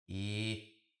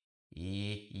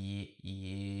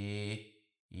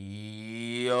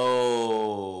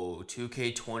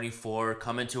2K24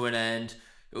 coming to an end.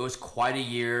 It was quite a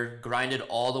year. Grinded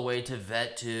all the way to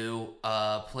Vet 2.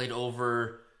 Played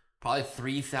over probably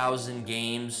 3,000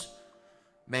 games.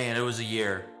 Man, it was a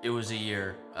year. It was a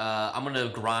year. I'm going to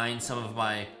grind some of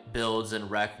my builds and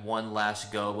wreck one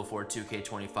last go before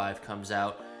 2K25 comes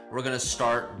out. We're going to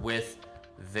start with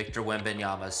Victor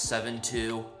Wembanyama.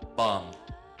 7-2, bum.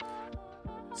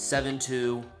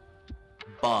 7-2,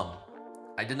 bum.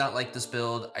 I did not like this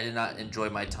build. I did not enjoy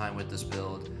my time with this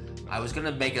build. I was going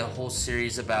to make a whole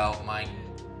series about my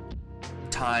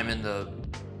time in the,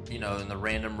 in the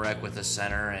random wreck with the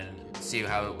center and see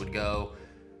how it would go.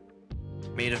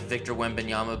 Made a Victor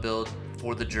Wembanyama build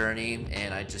for the journey,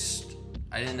 and I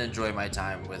didn't enjoy my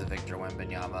time with Victor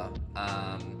Wembanyama.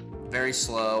 Very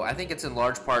slow. I think it's in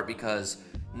large part because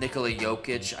Nikola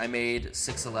Jokic I made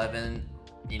 6'11".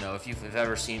 If you've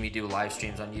ever seen me do live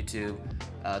streams on YouTube,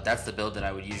 that's the build that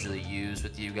I would usually use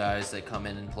with you guys that come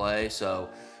in and play. So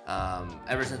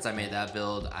ever since I made that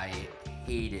build, I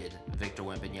hated Victor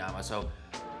Wembanyama. So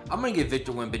I'm going to give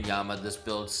Victor Wembanyama this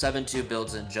build. 7-2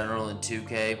 builds in general in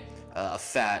 2K. A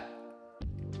fat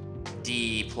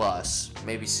D+,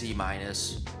 maybe C-, an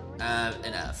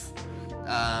F.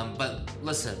 But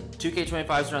listen,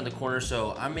 2K25 is around the corner,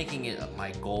 so I'm making it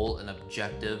my goal and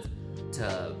objective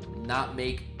to not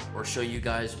make or show you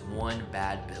guys one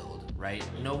bad build, right?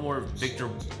 No more Victor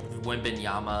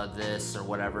Wembanyama this or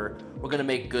whatever. We're going to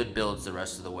make good builds the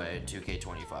rest of the way in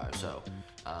 2K25. So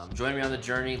join me on the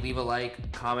journey. Leave a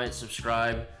like, comment,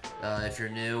 subscribe if you're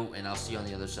new, and I'll see you on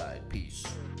the other side. Peace.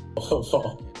 Oh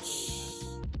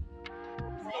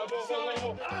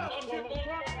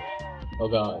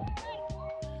god.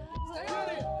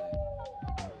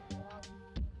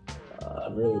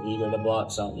 I'm really eager to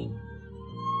block something.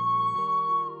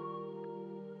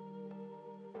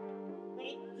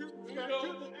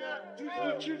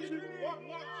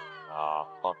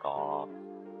 Fuck off.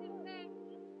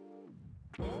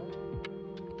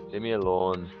 Leave me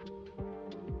alone.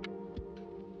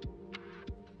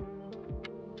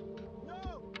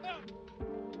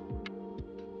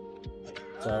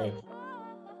 Sorry.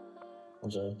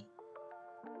 I'm sorry.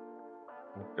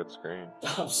 Good screen.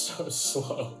 I'm so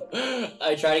slow.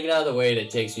 I try to get out of the way and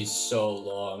it takes me so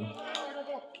long.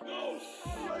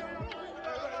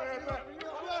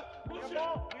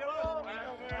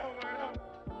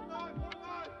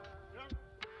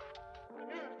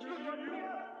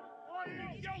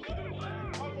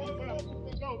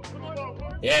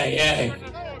 Yeah.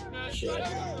 Shit.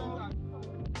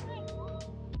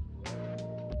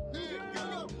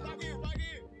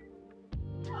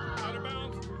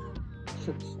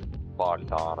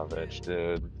 Bogdanovich,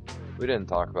 dude. We didn't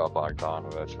talk about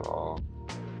Bogdanovich at all.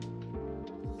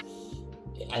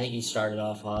 I think he started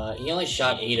off hot. He only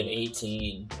shot 8 of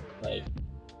 18. Like,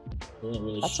 he didn't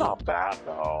really That's shoot. not bad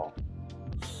though.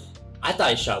 I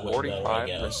thought he shot way better, I 45%.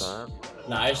 guess.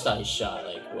 No, I just thought he shot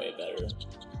like way better.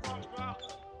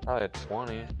 I had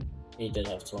 20. He did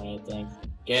have 20, I think.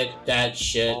 Get that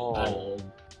shit out of here.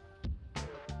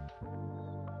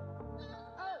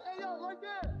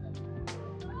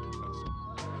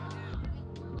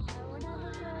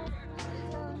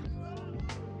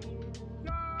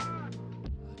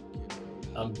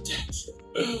 I'm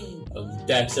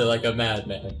Dexter like a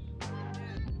madman.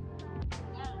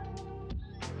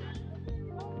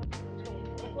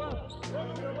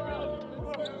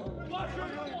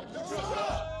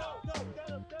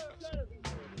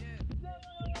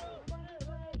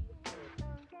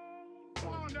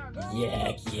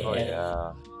 Yeah. Oh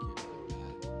yeah.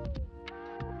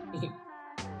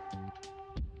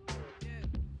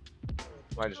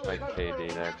 Might just make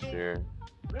KD next year.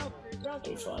 That'd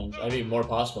be fine. That'd be more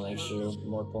possible next year.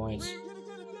 More points.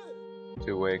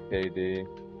 Two-way KD.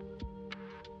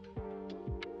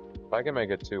 If I can make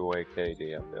a two-way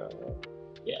KD, I'm doing it.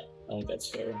 Yeah, I think that's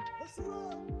fair.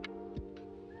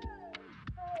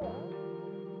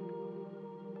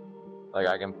 Like,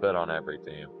 I can fit on every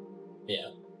team.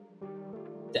 Yeah.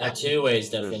 That two-way is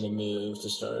definitely the move to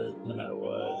start, no matter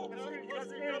what.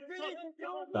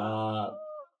 Stop.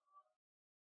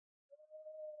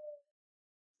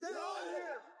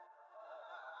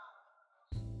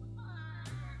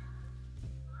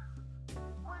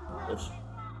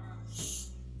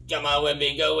 Come on,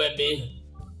 Wemby, go Wemby.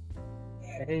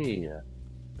 Hey.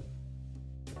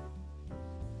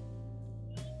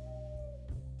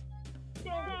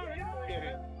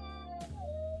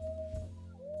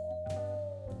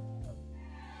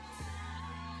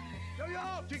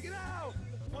 Yo, check it out!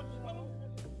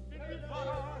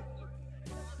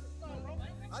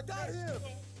 I got him!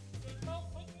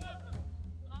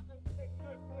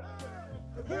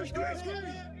 Push,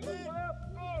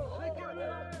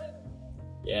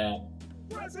 Yeah.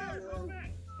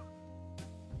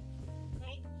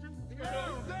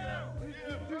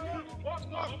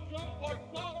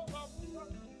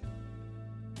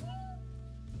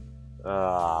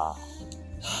 Ah.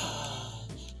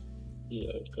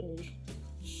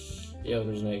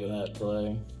 Joker's making that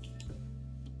play.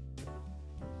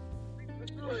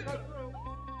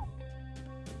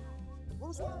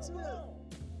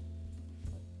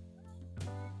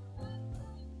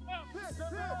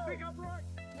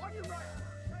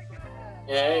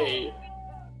 Hey,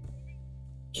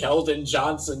 Keldon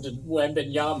Johnson to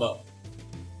Wembenyama.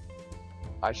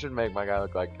 I should make my guy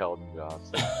look like Keldon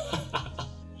Johnson.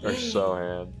 Or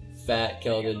Sohan. Fat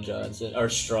Keldon Johnson, or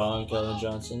strong Keldon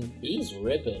Johnson. He's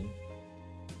ripping.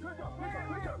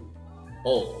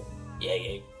 Oh,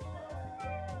 yeah.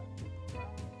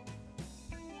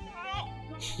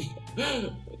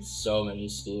 So many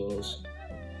steals.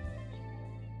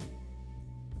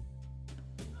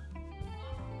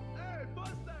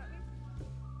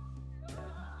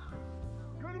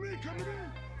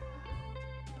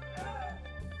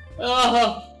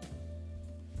 Oh!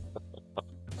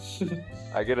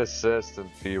 I get assists and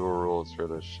FIBA rules for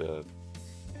this shit.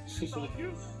 That's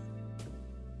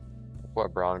why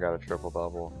Brown got a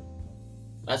triple-double.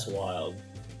 That's wild.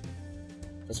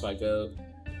 That's my goat.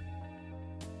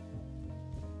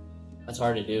 That's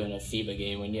hard to do in a FIBA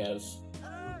game when you have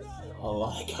a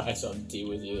lot of guys on the team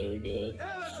with you that are good.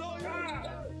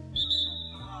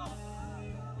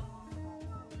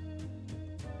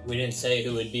 We didn't say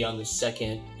who would be on the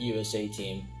second USA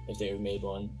team if they made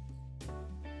one.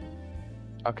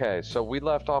 Okay, so we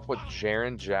left off with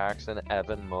Jaren Jackson,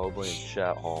 Evan Mobley, and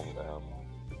Chet Holmgren.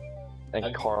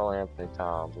 And Karl Anthony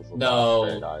Towns was the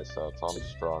last great ISO. It's on the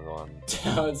strong one.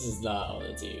 Towns is not on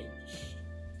the team.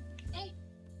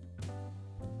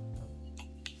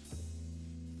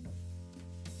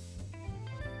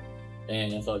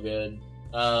 Dang, that felt good.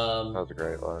 That was a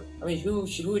great look. I mean, who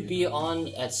would be on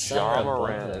at center? Ja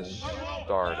Morant is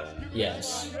starting.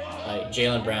 Yes.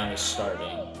 Jaylen Brown is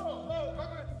starting.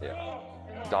 Yeah.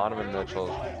 Donovan Mitchell's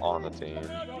on the team.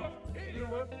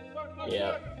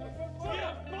 Yeah.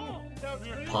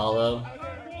 Paulo.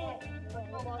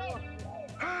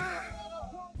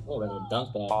 Oh, there's a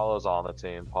dunk ball. Paulo's on the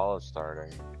team. Paulo's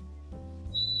starting.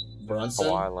 Brunson.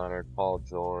 Kawhi Leonard, Paul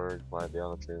George might be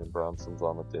on the team. Brunson's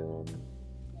on the team.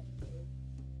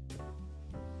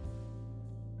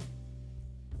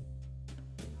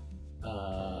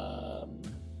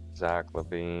 Zach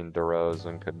LaVine,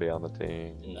 DeRozan could be on the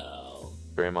team. No.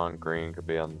 Draymond Green could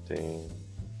be on the team.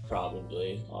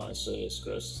 Probably, honestly, as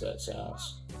gross as that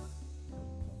sounds.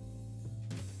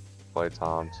 Klay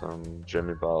Thompson,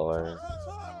 Jimmy Butler.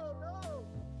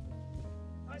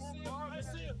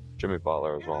 Jimmy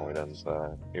Butler was one we didn't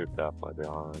say. He would definitely be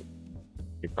on it.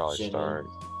 He'd probably start.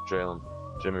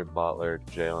 Jimmy Butler,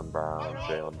 Jaylen Brown,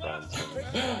 Jalen Brunson.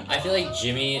 I feel like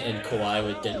Jimmy and Kawhi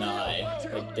would deny.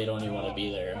 Like, they don't even want to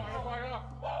be there.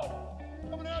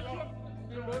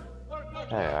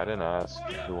 Hey, I didn't ask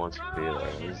who wants to be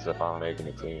there. This is if I'm making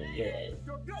a team. Yeah.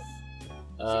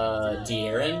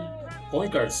 De'Aaron?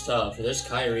 Point guard's tough. There's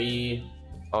Kyrie.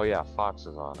 Oh yeah, Fox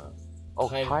is on it. Oh,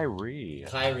 Kyrie.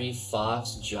 Kyrie,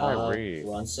 Fox, Ja,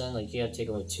 Brunson. Like, you gotta take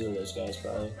away 2 of those guys,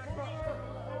 probably.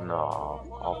 No,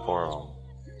 all 4 of them.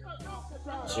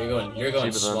 So you're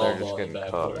going small ball in the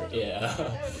backcourt. Yeah.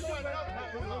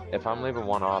 If I'm leaving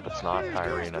one off, it's not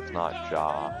Kyrie and it's not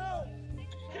Ja.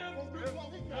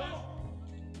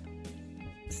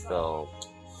 So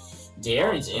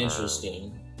De'Aaron's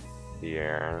interesting.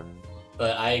 De'Aaron.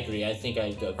 But I agree. I think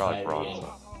I'd go Probably Kyrie.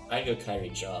 I'd go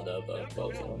Kyrie, Ja though,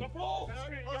 both of them.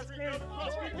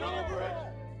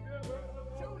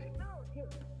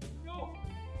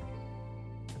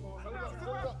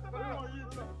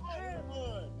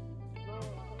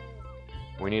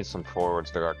 We need some forwards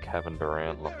to guard Kevin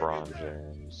Durant, LeBron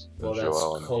James, Well, that's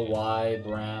Kawhi,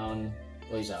 Brown.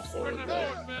 Well, he's not forward, but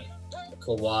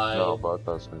Kawhi. No, both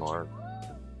those can work.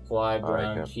 Kawhi,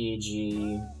 Brown,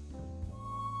 PG.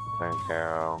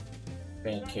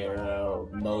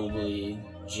 Banchero, Mobley,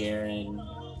 Jaren.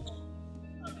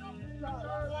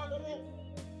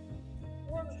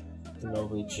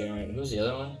 Mobley, Jaren. Who's the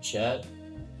other one? Chet?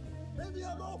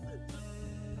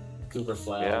 Cooper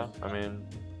Flag. Yeah, I mean,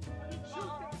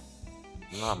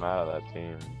 I'm not mad at that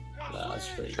team. Nah, that's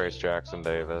pretty Trace Jackson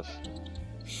Davis.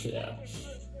 Yeah.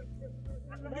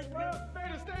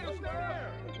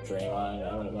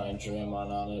 Draymond, I wouldn't mind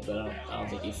Draymond on it, but I don't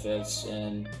think he fits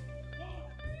in.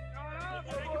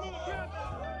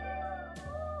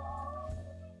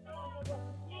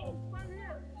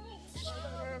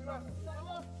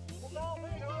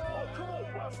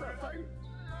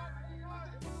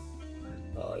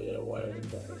 Oh, yeah, why are they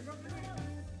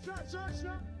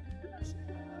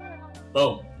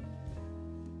Boom.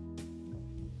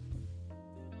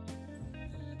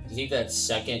 Do you think that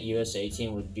second USA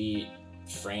team would beat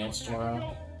France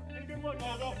tomorrow?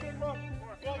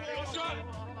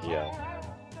 Yeah,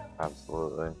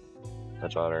 absolutely.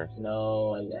 Much better.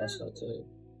 No, I guess so too.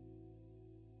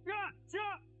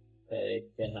 They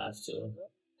have to.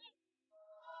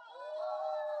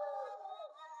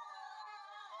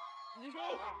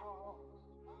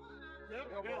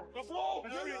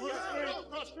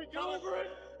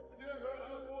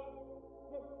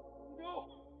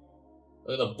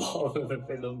 Look at the ball moving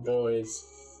for them boys.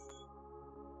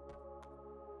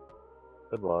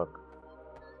 Good luck.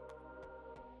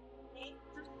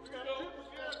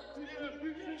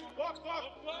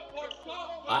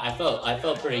 I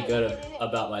felt pretty good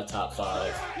about my top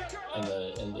 5 in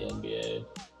the NBA.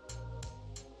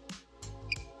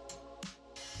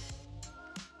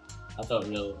 I felt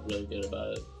really good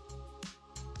about it.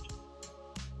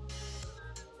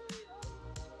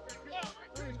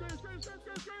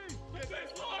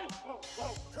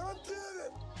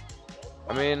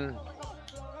 I mean,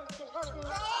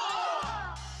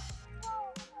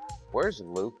 where's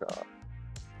Luka?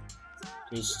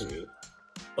 He's 3.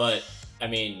 But, I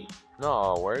mean...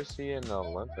 No, where's he in the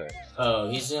Olympics? Oh,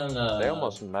 he's in, They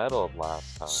almost medaled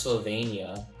last time.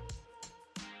 Slovenia.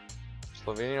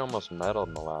 Slovenia almost medaled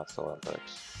in the last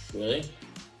Olympics. Really?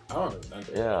 I don't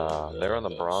remember. Yeah, they were in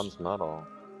the bronze medal.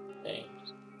 Dang.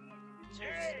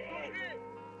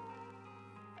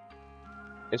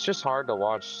 It's just hard to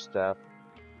watch Steph,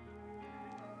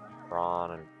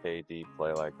 Bron, and KD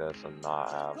play like this and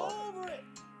not have them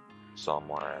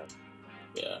somewhere.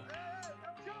 Yeah.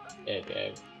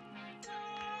 Okay.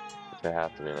 They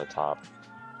have to be in the top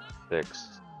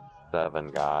 6,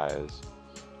 7 guys.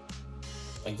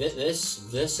 Like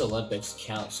this Olympics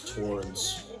counts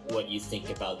towards what you think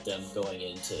about them going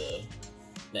into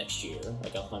next year,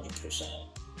 like 100%.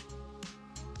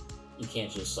 You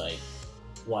can't just like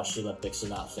watch the Olympics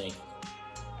and not think,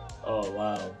 oh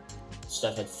wow,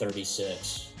 Steph had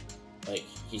 36. Like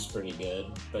he's pretty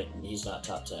good, but he's not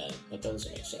top 10. That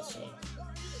doesn't make sense to me.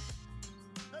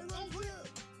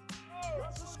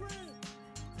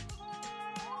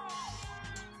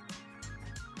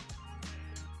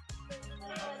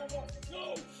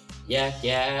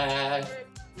 Yeah.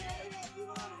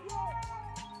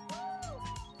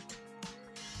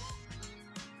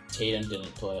 Tatum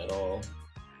didn't play at all.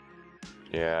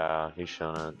 Yeah, he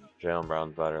shouldn't. Jaylen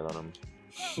Brown's better than him.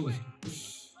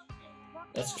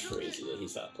 That's crazy that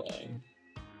he's not playing.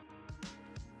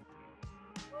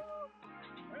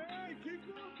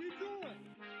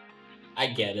 I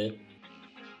get it.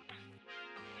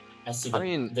 I see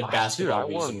the basketball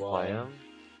dude, I reason wouldn't why. play him.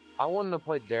 I wouldn't have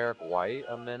played Derek White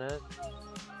a minute.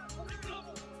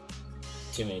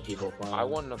 Too many people playing.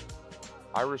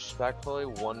 I respectfully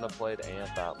wouldn't have played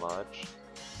Ant that much.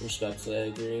 Respectfully, I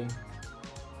agree.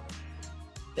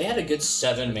 They had a good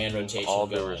 7-man rotation. All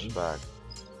due going. respect.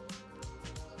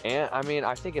 Ant, I mean,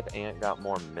 I think if Ant got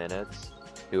more minutes,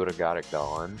 he would have got it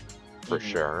going for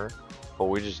sure. But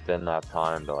we just didn't have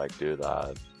time to like do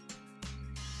that.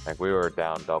 Like we were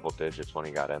down double digits when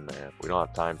he got in there. We don't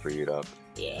have time for you to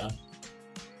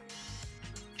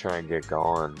try and get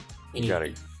going. You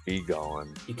gotta be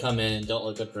going. You come in and don't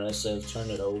look aggressive, turn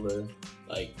it over.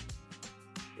 Like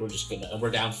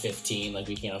we're down 15, like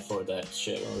we can't afford that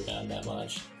shit when we're down that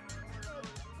much.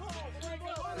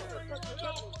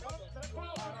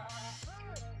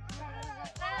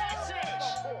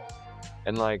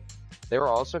 And like they were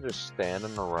also just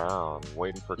standing around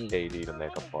waiting for KD to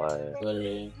make a play.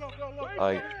 Literally.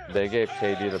 Like they gave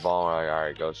KD the ball and like, all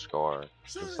right, go score.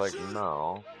 It's like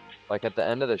no. Like at the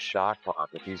end of the shot clock,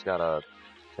 if he's gotta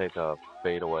take a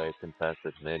fadeaway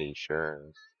contested midi, sure.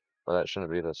 But that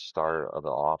shouldn't be the start of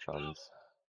the offense.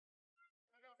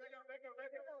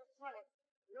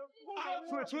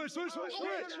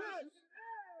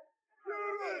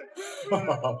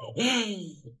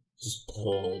 Just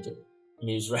pulled. And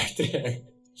he was right there.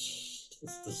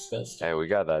 It's disgusting. Hey, we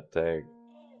got that take.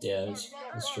 Yeah, it's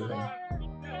true.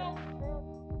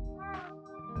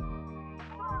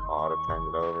 Ought to turn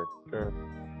it over. Sure.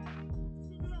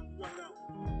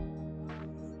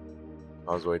 I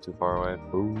was way too far away.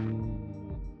 Ooh.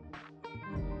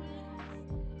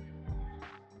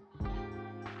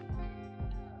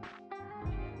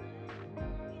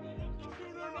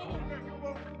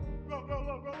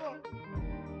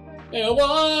 Hey,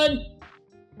 one!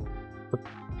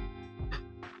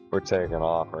 We're taking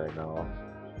off right now.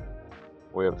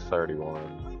 We have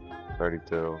 31,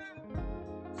 32.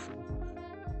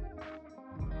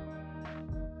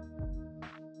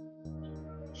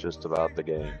 just about the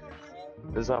game.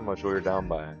 This is how much we were down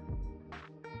by.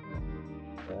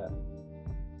 Yeah.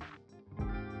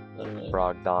 Literally.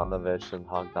 Bogdanovic and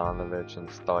Hogdanovic and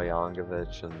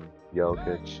Stoyankovic and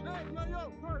Jokic.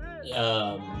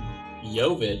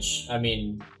 Jovic, I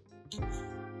mean,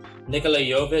 Nikola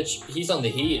Jovic, he's on the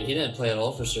Heat. He didn't play at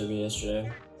all for Serbia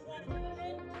yesterday.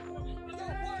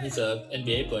 He's a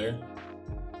NBA player.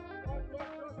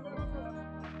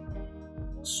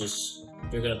 It's just,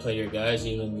 if you're going to play your guys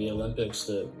even in the Olympics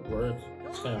that work,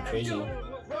 it's kind of crazy.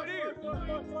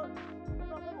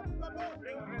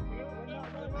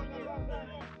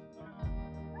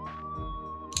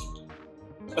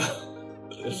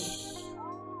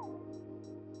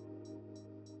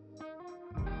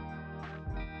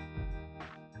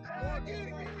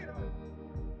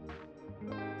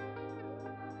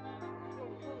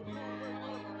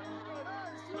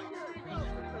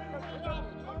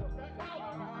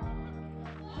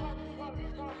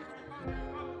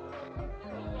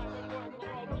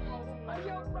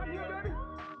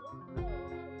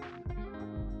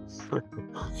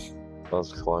 That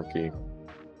was clunky.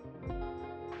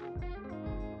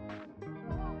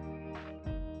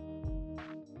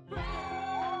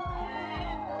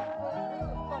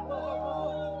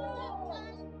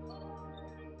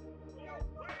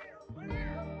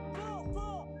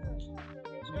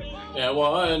 Yeah,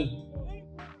 one.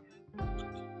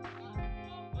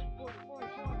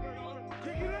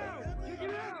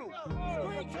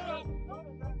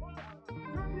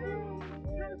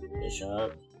 Good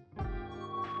shot.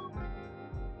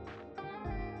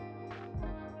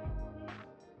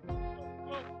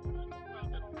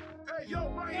 Hey, yo,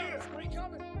 right here. What are you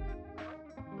coming?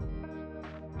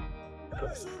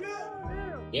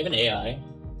 You have an AI?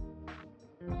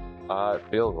 It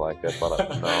feels like it,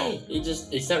 but no.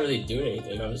 He's not really doing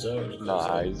anything on his own.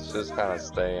 Nah, he's just kind of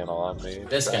staying on me.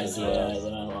 This guy's the AI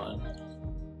that I want.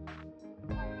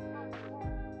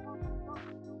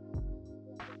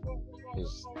 He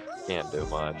can't do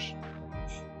much.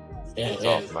 Yeah,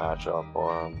 Tough matchup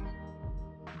for him.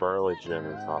 Burley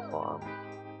Jimmy's not for him.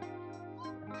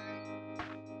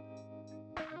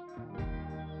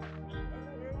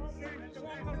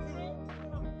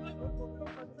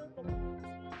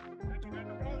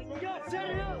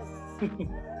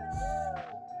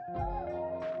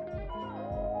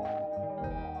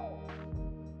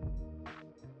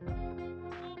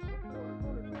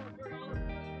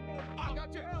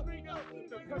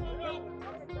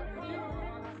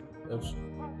 Oops.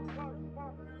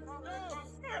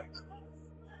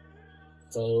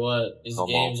 Tell you what, these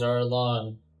games are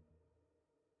long.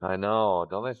 I know.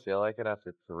 Don't they feel like it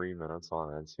after 3 minutes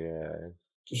on NCAA?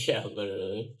 Yeah,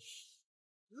 literally.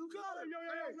 You got it, yo,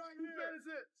 right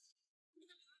here.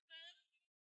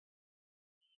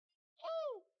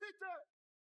 Oh, hit that.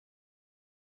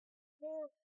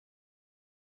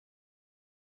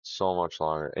 So much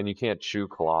longer. And you can't chew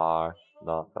claw.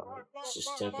 Nothing. It's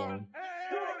just ticking.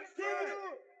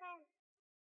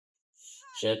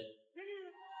 Shit.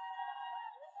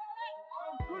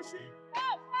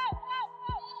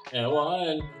 Yeah,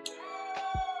 one.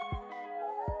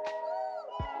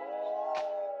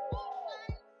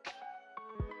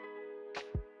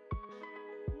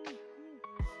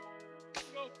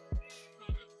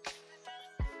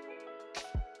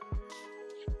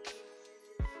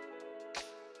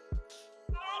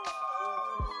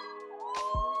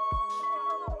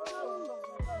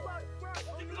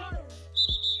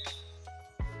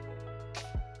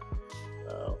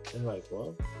 Oh, I'm like,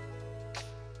 what?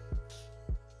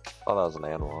 Oh, that was an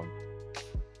and one.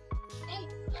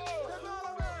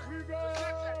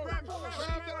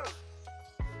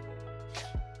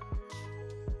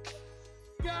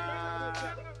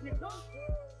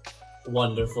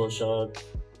 Wonderful shot.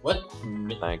 What?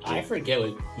 Thank you. I forget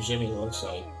what Jimmy looks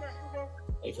like.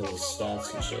 Like his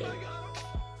stats and shit. I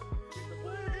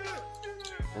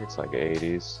think it's like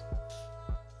 80s.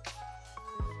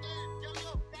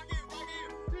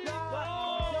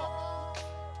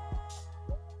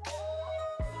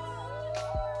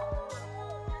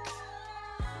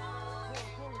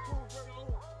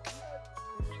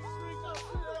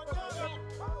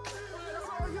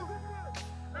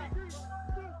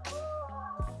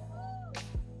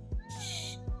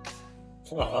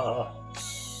 Uh,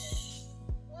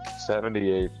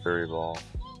 78 free ball.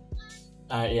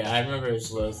 yeah, I remember it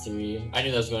was low 3. I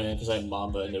knew that was going in because I had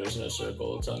Mamba and there was no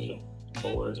circle telling me to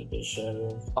board a bit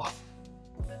shadow. Oh.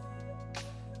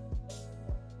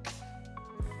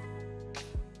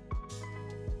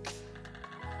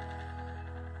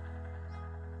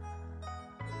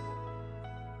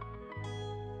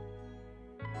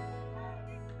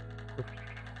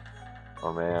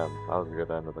 Oh man, that was a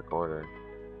good end of the quarter.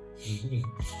 Yeah,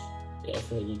 I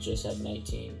feel like you just had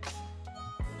 19.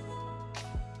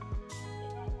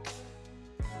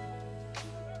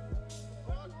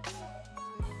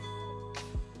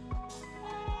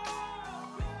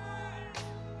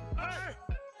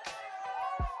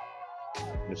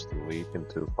 Just leaking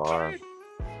too far.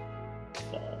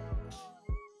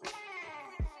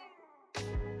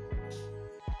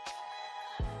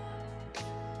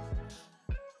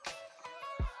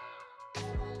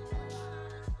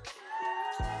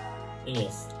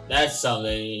 Yes, that's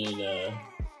something you need to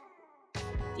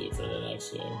do for the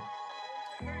next game.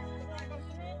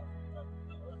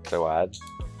 So what?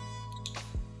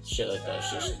 Shit like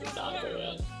that's just not go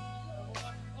in.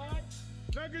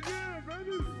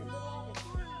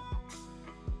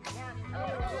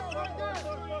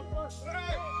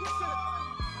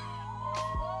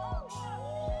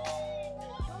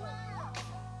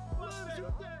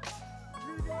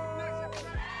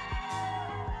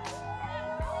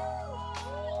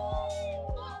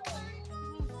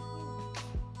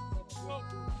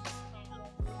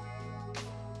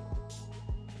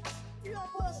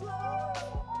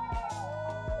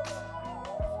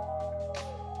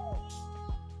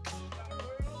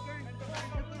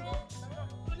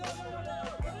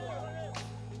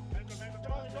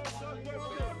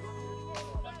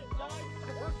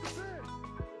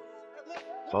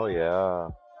 Oh yeah.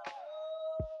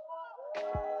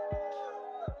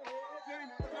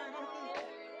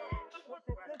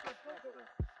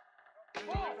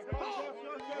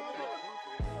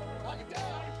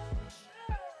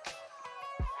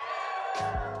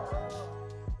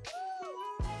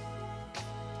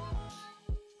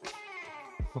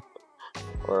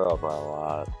 We're up by a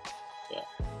lot. Yeah.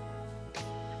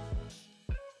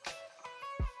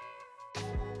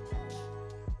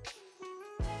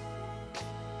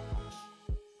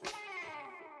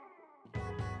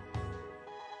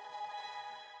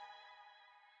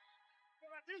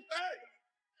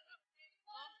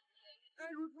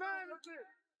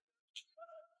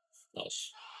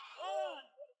 Nice.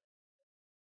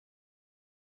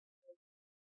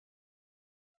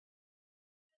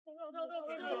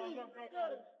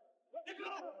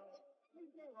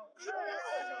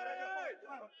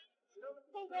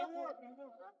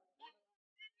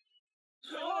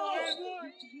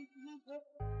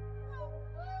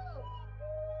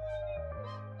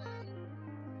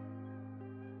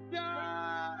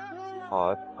 Oh,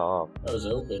 that's tough. That was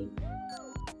open.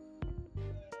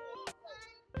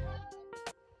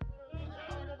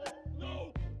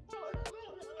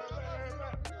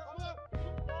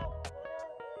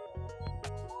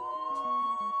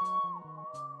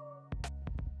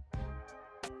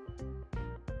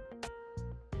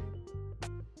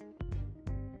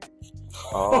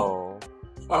 Oh.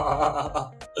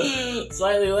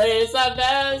 Slightly late. It's not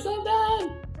bad. It's not bad.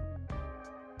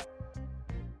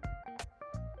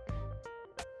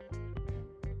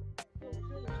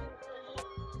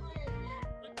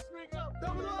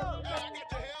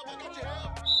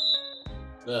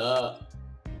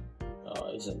 Oh,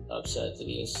 he's upset that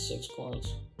he has 6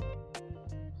 points.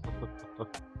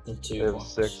 The 2 They have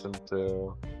points. 6 and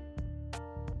 2.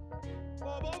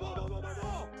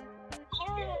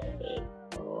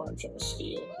 Oh, I'm trying to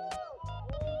steal.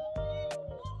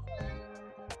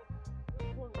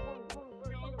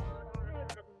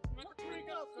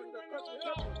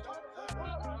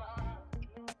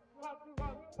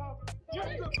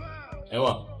 Hey,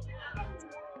 what?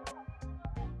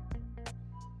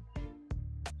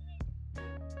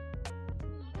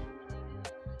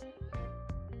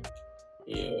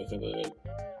 Yeah, I think we're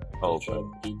gonna try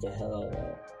to beat the hell out of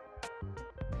that.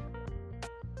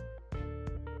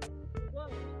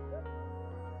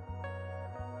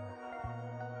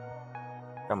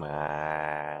 Come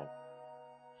on.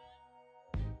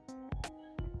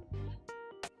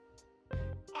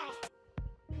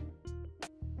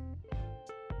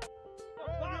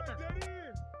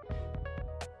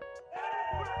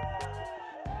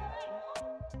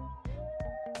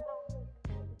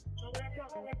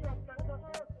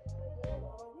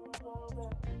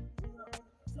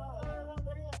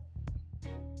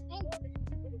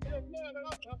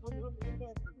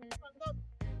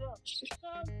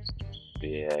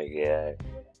 Yeah.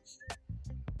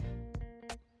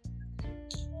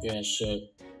 Yeah,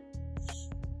 shit.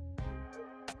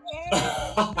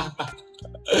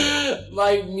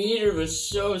 My meter was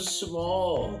so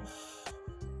small.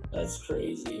 That's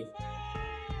crazy.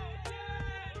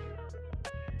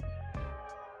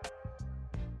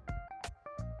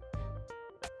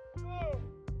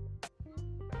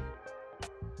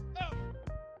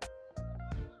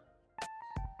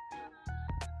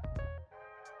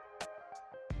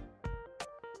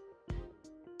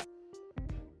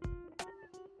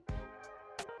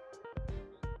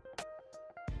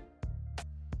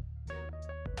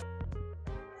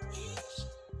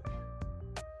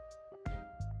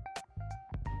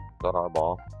 that our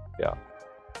ball? Yeah.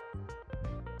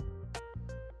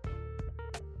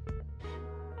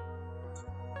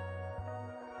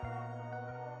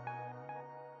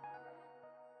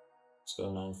 Let's go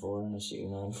 9-4. I see you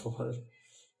 9-4.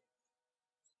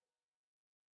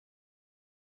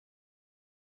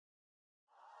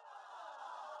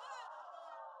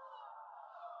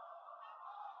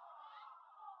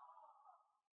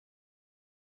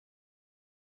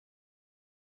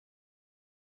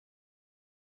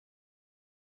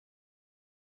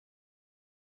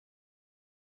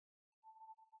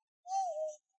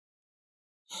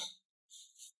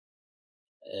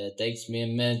 It takes me a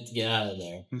minute to get out of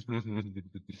there.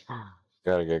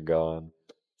 Gotta get going.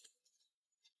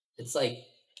 It's like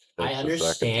Takes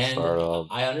a second to start up.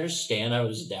 I understand I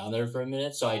was down there for a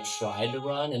minute, so I tried to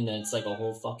run, and then it's like a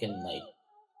whole fucking like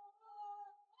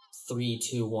 3,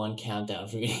 2, 1 countdown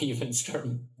for me to even start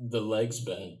the legs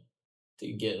bent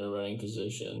to get in a running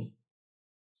position.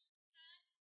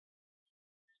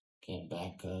 Can't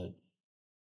back cut.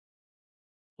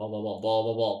 Ball, ball, ball, ball,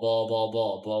 ball, ball, ball, ball,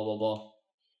 ball, ball, ball.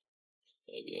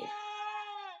 Maybe.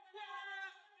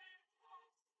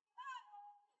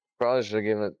 Probably should have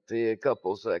given it to you a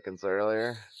couple seconds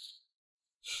earlier.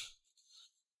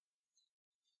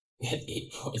 We had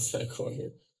 8 points that quarter.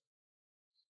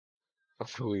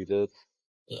 We did.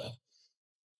 Yeah.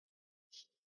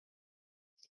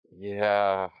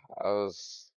 Yeah, I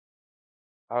was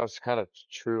kind of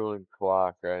true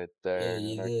clock right there, Yeah,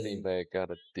 you and our did. teammate got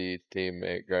a D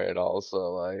teammate right also.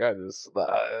 Like I just thought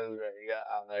I was ready to get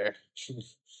out there.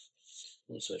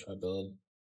 Let me switch my build.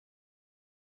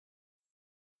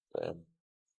 Damn.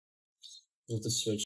 We'll have to switch